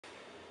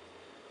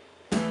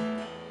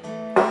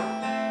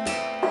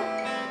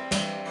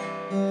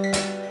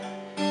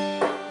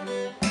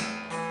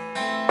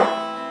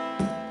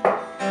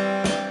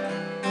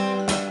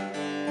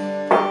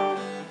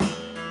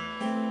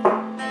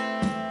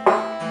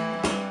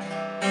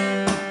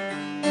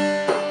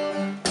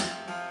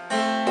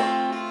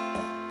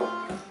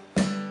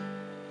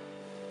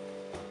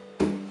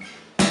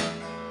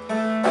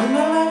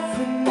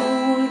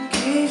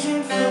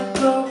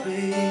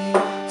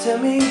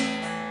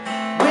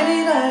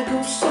I go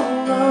so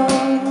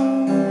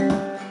long.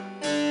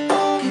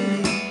 Give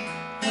me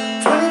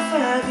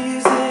 25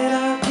 years and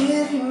I'll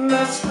give you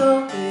my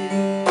story.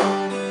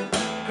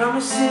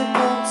 Promise it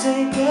won't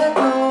take that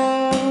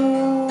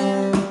long.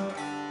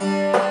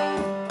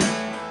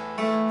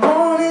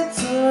 Wanted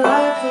to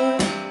life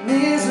of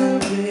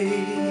misery.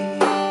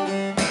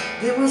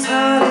 It was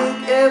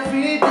heartache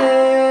every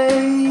day.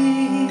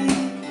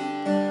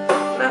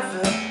 And I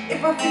felt if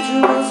my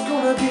future was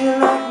gonna be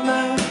like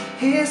my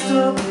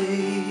history,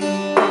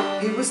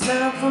 it was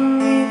time for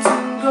me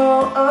to go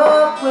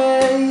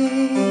away.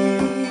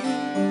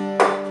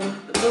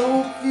 But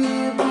don't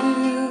feel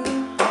blue,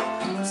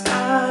 'cause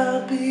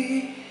I'll be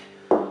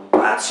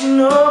watching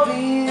over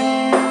you,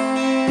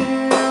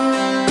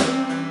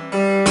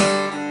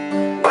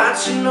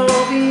 watching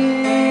over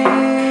you,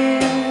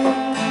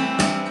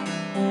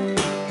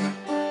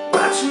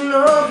 watching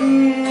over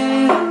you.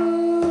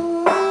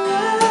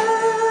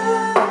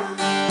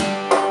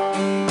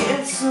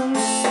 Get some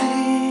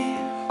sleep,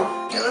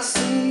 and I'll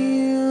see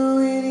you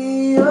in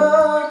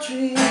your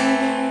dreams.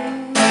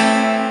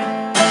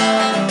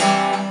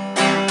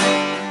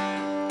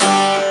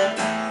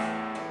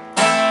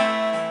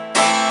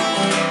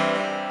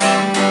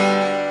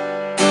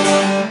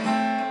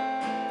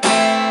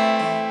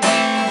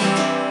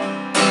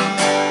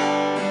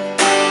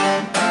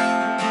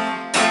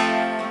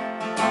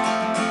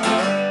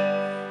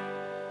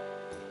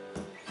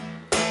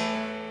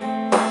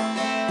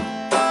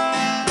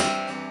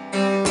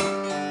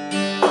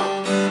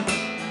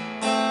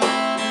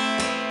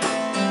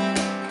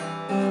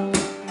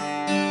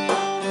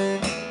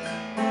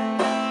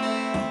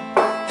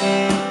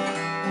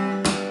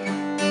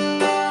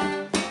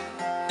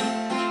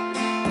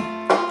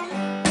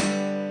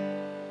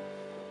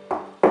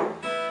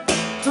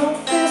 Don't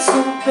feel so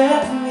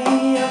bad for me,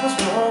 I was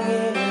wrong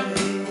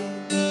anyway,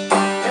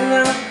 and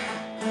I'm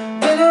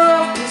better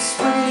off this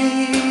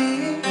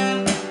way.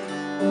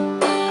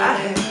 I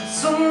had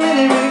so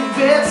many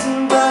regrets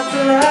about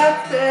the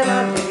life that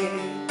I led.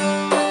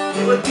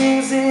 There were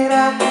things that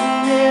I could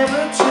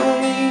never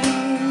change.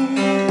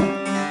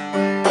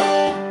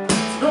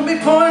 So don't be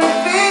pointing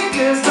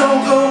fingers,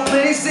 don't go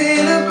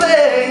placing the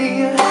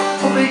blame.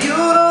 Hope that you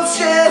don't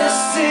shed a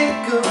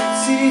single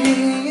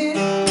tear.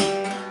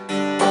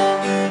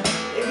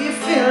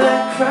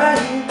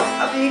 Crying,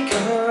 I'll be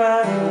coming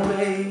right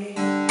away.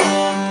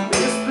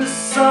 Whisper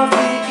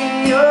softly in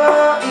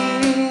your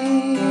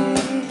ear.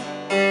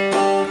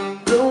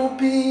 Don't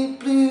be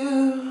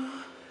blue,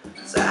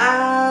 'cause I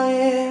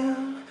am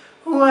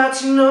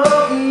watching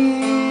over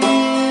you,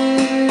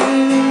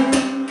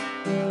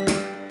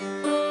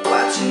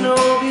 watching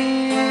over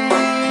you,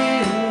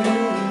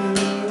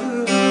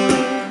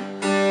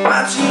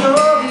 watching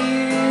over you.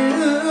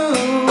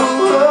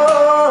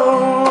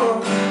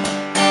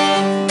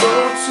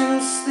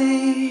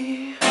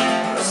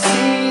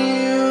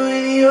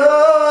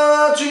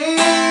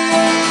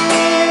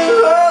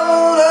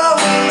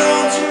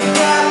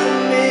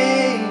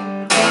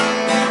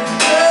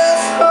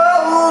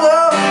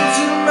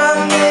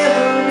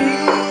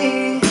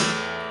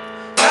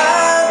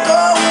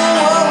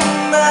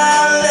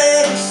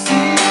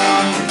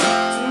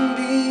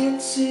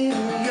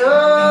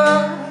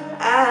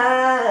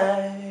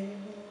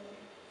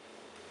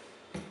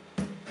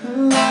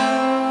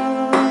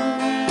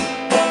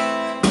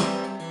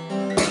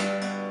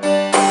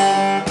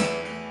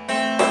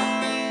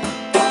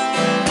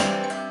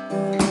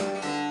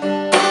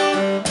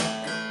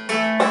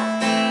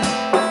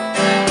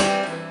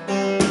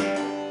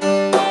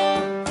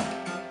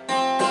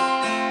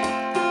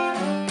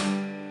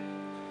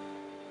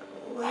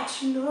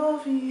 Watching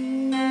over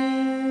you,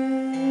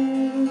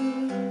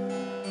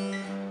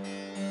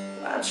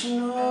 watching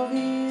over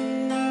you,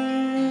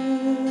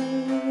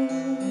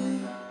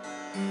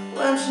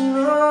 watching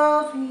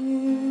over you.